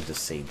a load of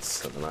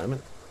seeds at the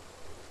moment.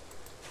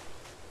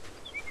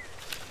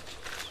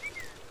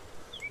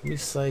 We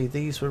say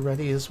these were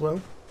ready as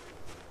well.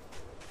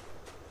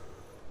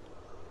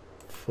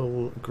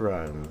 Full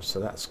grown, so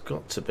that's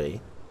got to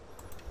be.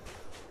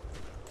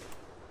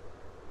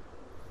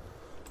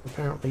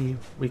 Apparently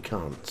we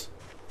can't.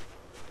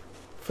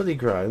 Fully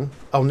grown.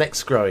 Oh,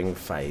 next growing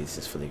phase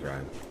is fully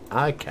grown.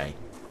 Okay.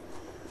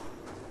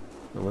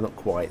 And we're not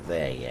quite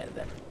there yet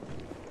then.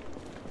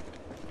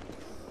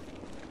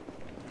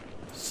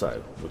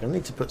 So we're going to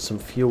need to put some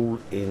fuel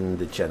in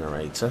the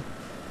generator.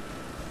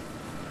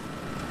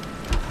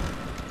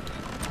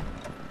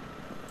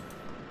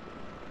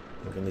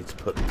 We're going to need to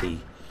put the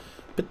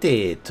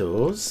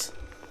potatoes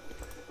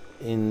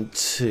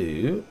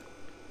into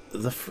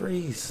the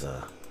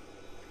freezer.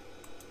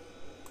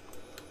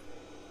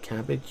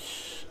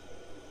 Cabbage.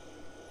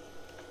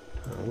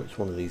 Which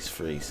one of these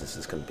freezers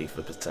is going to be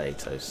for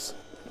potatoes?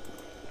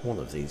 One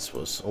of these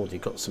was. Already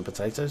got some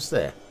potatoes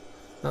there.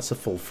 That's a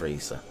full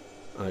freezer.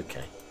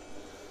 Okay.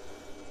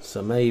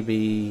 So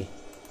maybe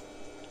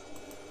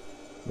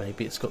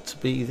it's got to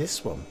be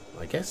this one,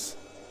 I guess.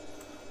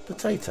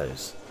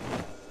 Potatoes.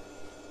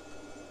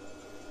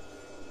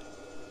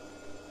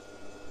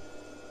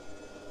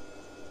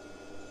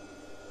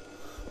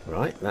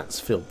 Right, that's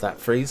filled that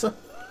freezer.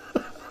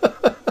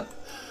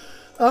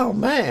 Oh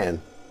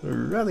man,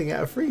 we're running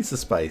out of freezer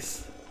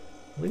space.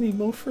 We need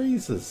more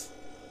freezers.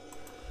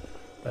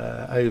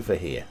 Over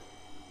here.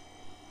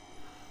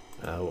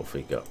 What have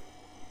we got?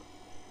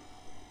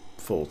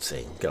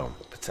 14. Go on.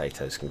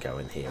 Potatoes can go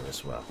in here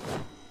as well.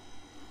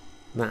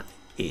 That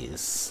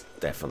is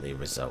definitely a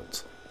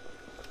result.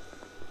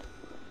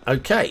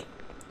 Okay.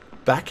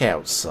 Back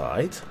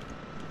outside. So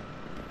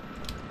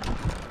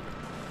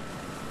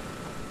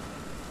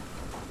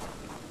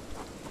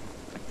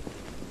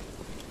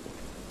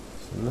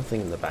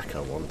nothing in the back I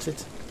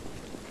wanted.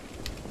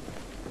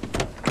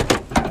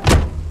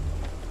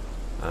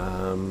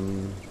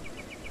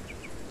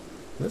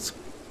 Let's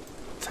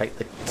take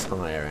the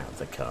tyre out of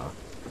the car.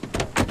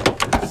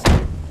 It's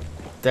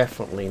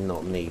definitely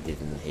not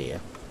needed in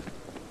here.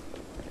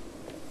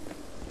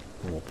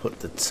 And we'll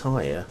put the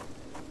tyre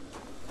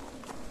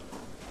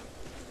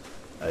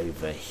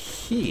over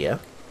here.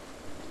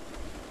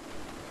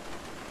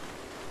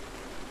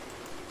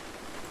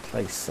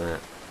 Place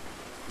that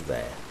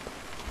there.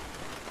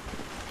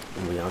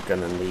 And we are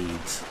going to need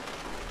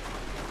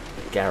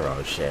a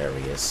garage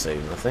area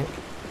soon, I think.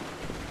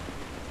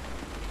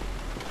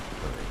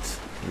 Right,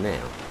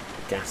 now,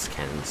 gas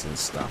cans and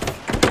stuff.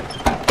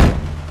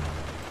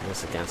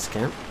 There's a gas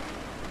can.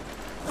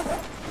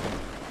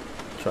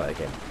 Try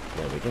again.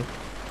 There we go.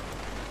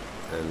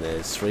 And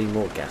there's 3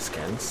 more gas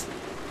cans.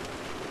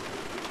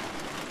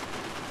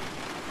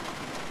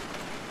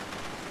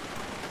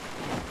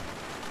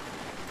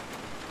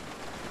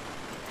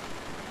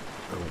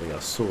 And we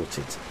are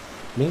sorted.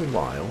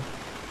 Meanwhile,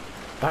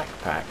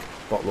 backpack,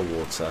 bottle of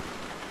water,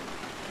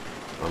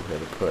 I'm going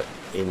to put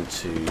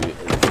into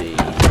the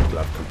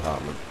glove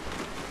compartment.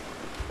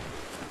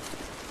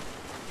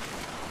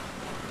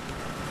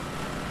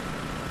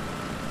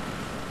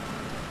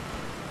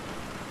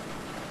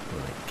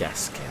 Right,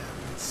 gas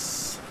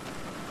cans.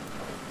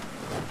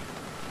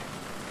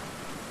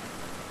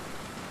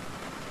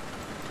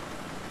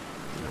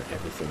 Right,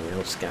 everything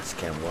else gas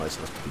can wise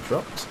has to be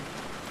dropped.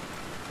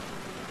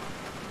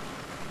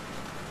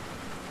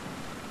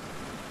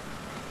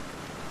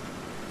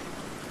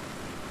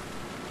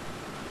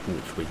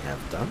 Which we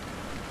have done.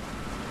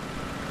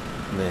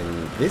 And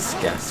then this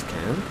gas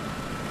can.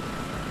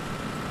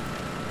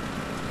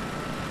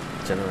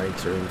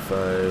 Generator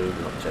info,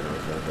 not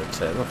generator info,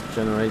 turn off the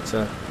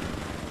generator.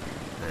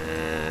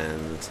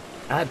 And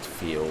add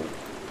fuel.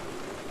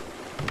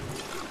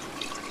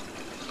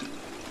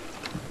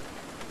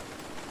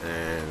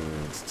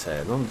 And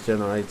turn on the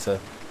generator.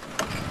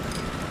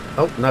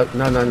 Oh, no.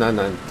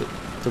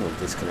 Didn't want to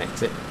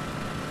disconnect it.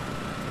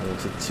 I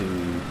wanted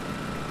to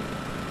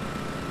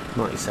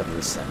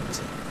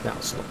 97.70.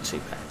 That's not too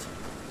bad.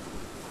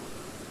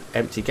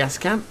 Empty gas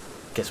can.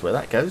 Guess where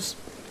that goes?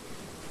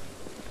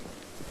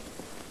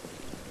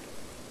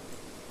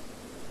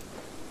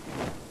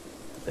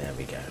 There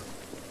we go.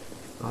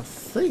 I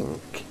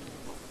think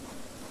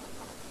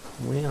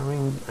we are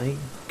in a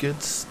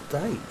good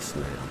state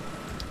now.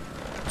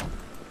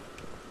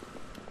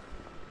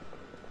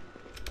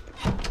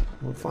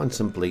 We'll find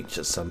some bleach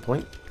at some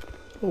point.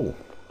 Oh.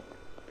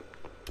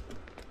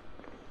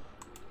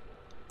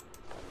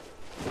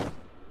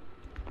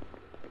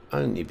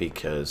 Only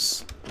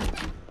because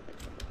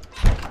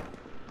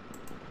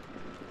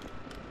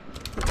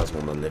it doesn't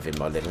want to live in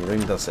my living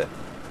room, does it?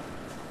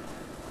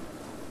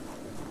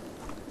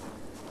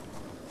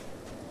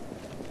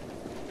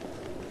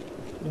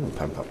 We can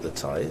pump up the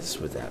tyres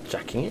without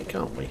jacking it,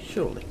 can't we?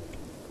 Surely.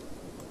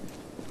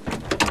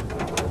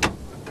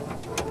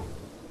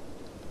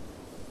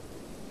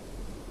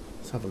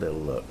 Let's have a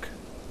little look.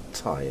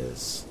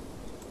 Tyres.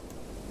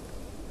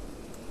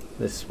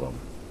 This one.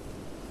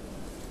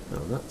 No,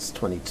 that's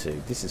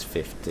 22. This is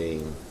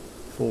 15,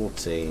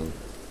 14,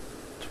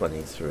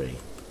 23.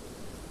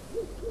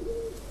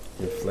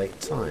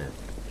 Inflate tyre.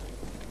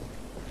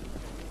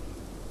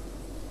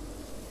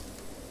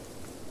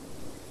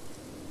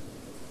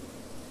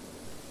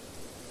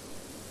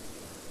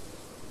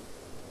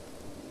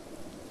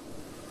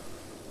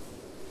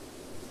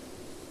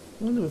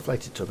 I'm going to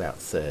inflate it to about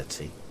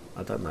 30.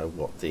 I don't know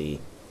what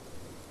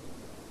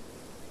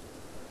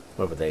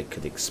whether they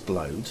could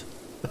explode.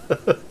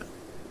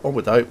 I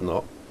would hope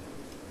not.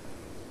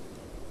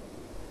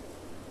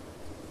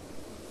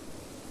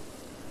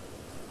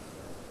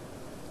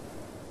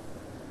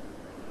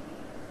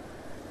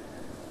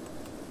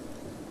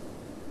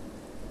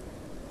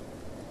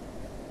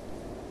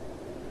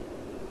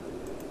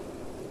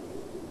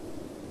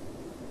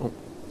 Oh.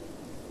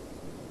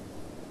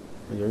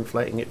 Are you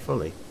inflating it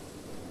fully?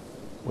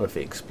 Well, if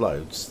it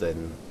explodes,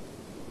 then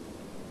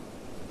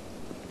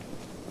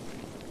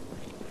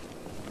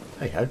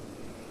hey ho.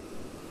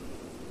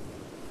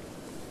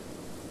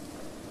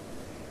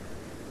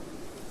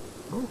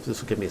 Oh,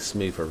 this will give me a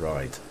smoother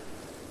ride.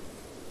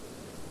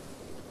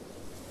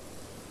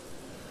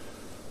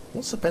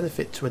 What's the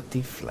benefit to a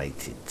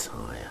deflated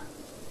tyre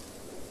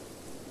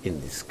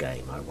in this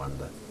game, I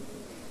wonder?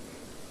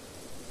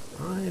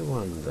 I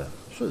wonder.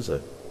 I'm sure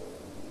there's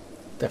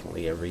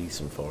definitely a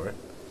reason for it.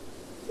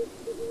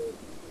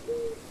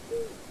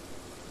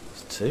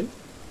 There's two.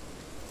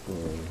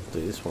 We'll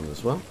do this one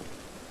as well.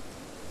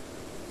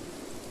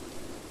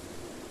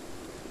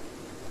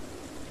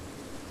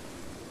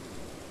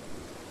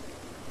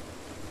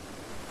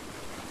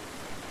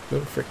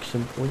 Fuel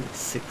friction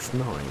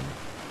 0.69,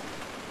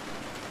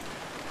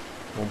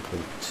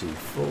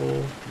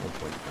 1.24,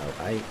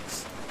 1.08,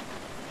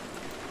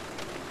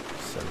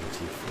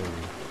 73.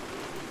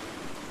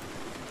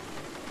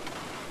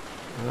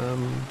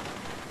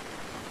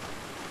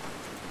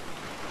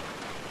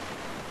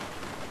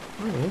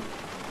 Okay.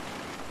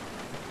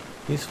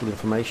 Useful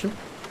information,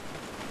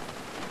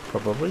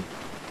 probably.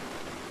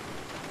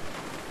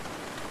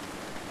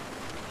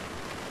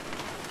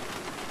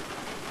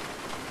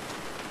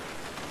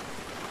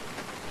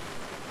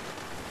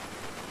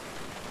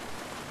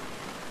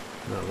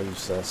 That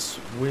leaves us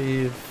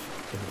with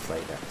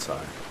inflate that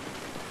tyre.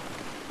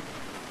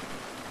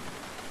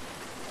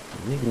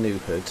 We need a new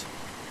hood.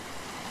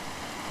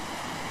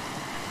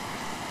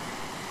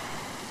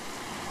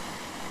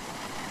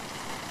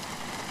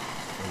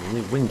 And a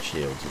new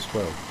windshield as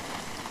well.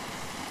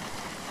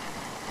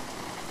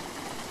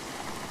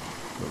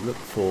 We'll look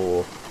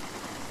for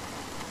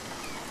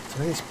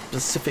any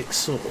specific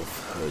sort of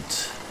hood.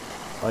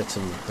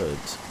 Item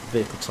hood.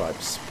 Vehicle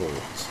type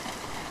sport.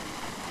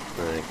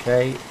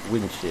 Okay,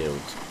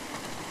 windshield.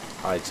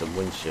 Item,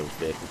 windshield,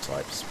 vehicle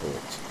type,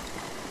 sport.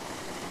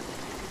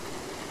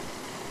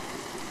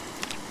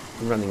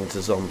 Running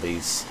into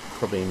zombies,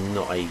 probably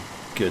not a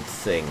good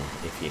thing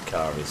if your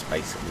car is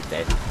basically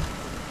dead.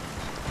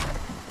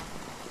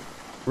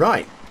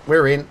 Right,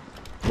 we're in.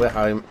 We're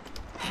home.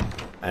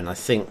 And I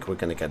think we're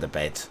going to go to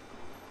bed.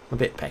 I'm a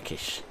bit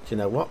peckish. Do you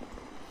know what?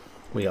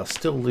 We are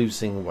still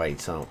losing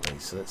weight, aren't we?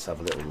 So let's have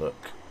a little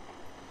look.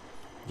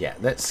 Yeah,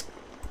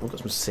 I've got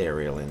some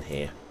cereal in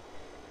here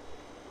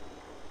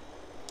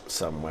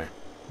somewhere.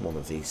 One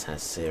of these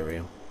has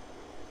cereal.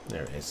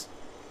 There it is.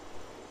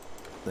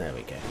 There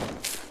we go.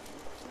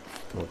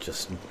 We'll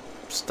just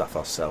stuff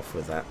ourselves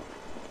with that.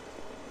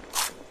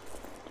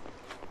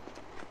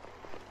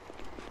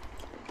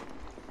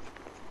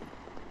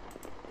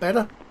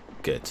 Better?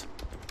 Good.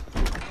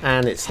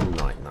 And it's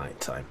night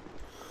time.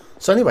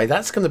 So anyway,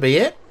 that's going to be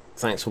it.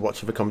 Thanks for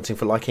watching, for commenting,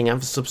 for liking and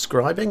for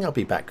subscribing. I'll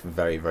be back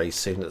very, very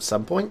soon at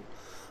some point.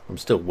 I'm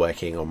still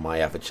working on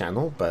my other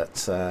channel,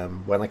 but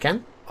when I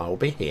can, I'll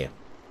be here.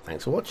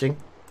 Thanks for watching.